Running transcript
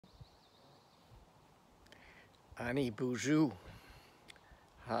Ani Buju.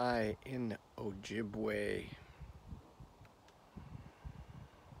 Hi in Ojibwe.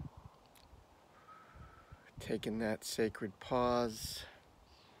 Taking that sacred pause.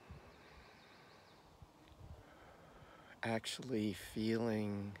 Actually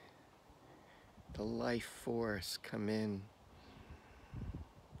feeling the life force come in.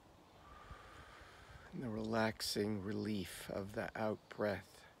 And the relaxing relief of the out breath.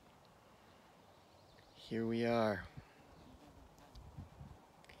 Here we are.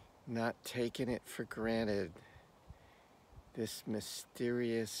 Not taking it for granted. This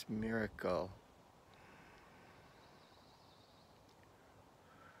mysterious miracle.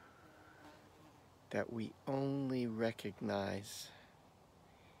 That we only recognize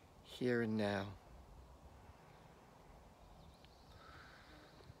here and now.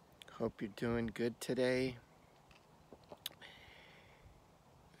 Hope you're doing good today.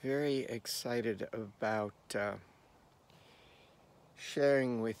 Very excited about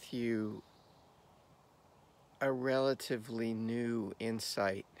sharing with you a relatively new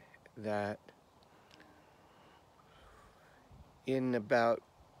insight that in about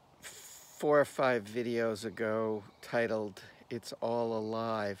 4 or 5 videos ago titled "It's All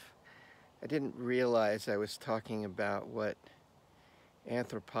Alive," I didn't realize I was talking about what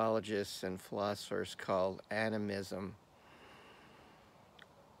anthropologists and philosophers call animism.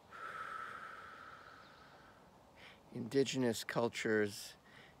 Indigenous cultures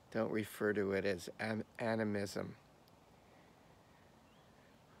don't refer to it as animism.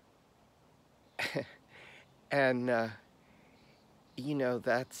 And, you know,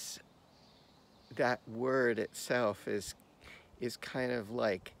 that word itself is kind of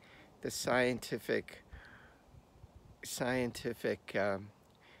like the scientific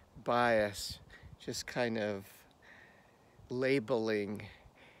bias, just kind of labeling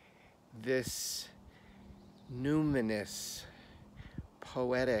this numinous,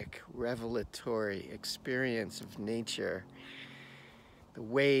 poetic, revelatory experience of nature, the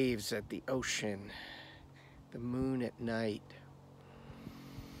waves at the ocean, the moon at night,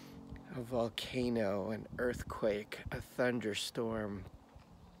 a volcano, an earthquake, a thunderstorm,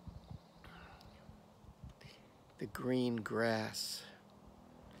 the green grass,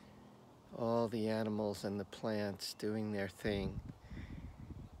 all the animals and the plants doing their thing,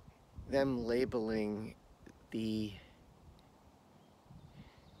 them labeling the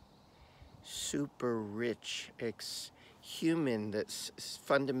super rich that's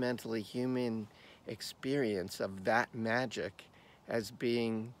fundamentally human experience of that magic as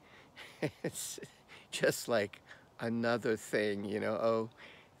being it's just like another thing, you know. Oh,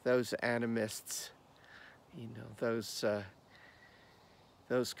 those animists, you know,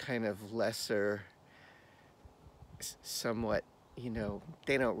 those kind of lesser, somewhat, you know,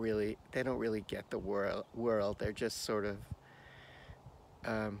 they don't really get the world. They're just sort of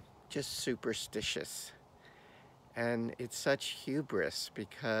just superstitious. And it's such hubris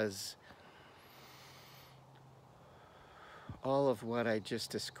because all of what I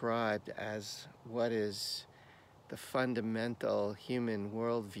just described as what is the fundamental human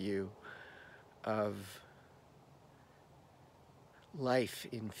worldview of life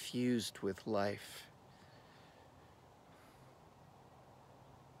infused with life.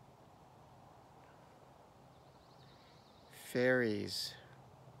 Fairies,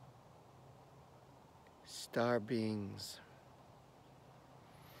 star beings,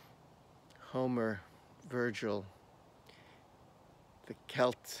 Homer, Virgil, the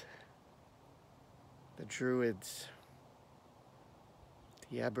Celts, the Druids,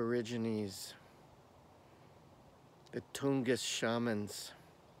 the Aborigines, the Tungus shamans,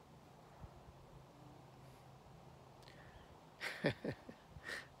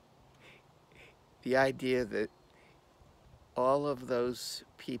 the idea that all of those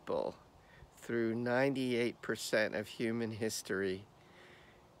people, through 98% of human history,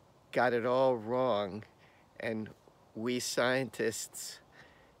 got it all wrong, and we scientists,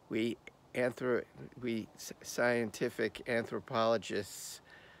 we scientific anthropologists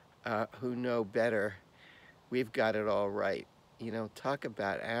who know better, we've got it all right. You know, talk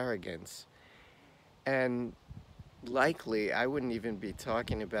about arrogance. And likely, I wouldn't even be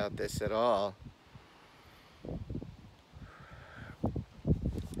talking about this at all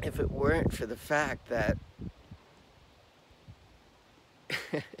if it weren't for the fact that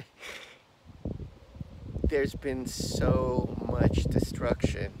there's been so much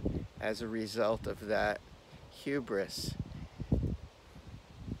destruction as a result of that hubris.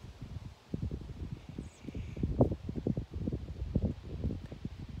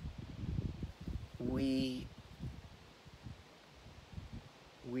 We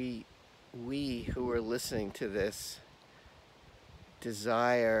we who are listening to this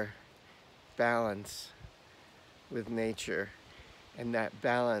desire balance with nature, and that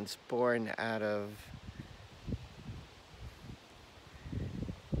balance born out of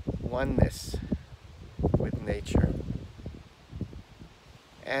oneness with nature.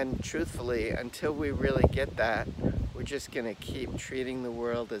 And truthfully, until we really get that, we're just going to keep treating the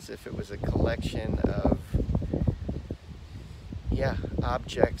world as if it was a collection of,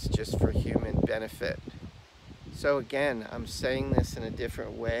 objects just for human benefit. So again, I'm saying this in a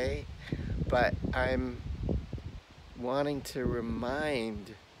different way, but I'm wanting to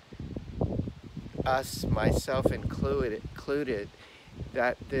remind us, myself included,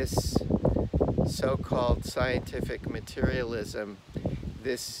 that this so-called scientific materialism,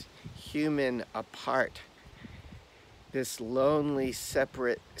 this human apart, this lonely,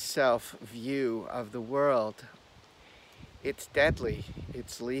 separate self view of the world, it's deadly,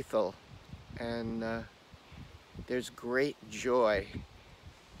 it's lethal, and there's great joy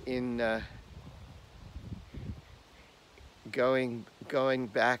in going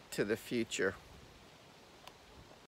back to the future.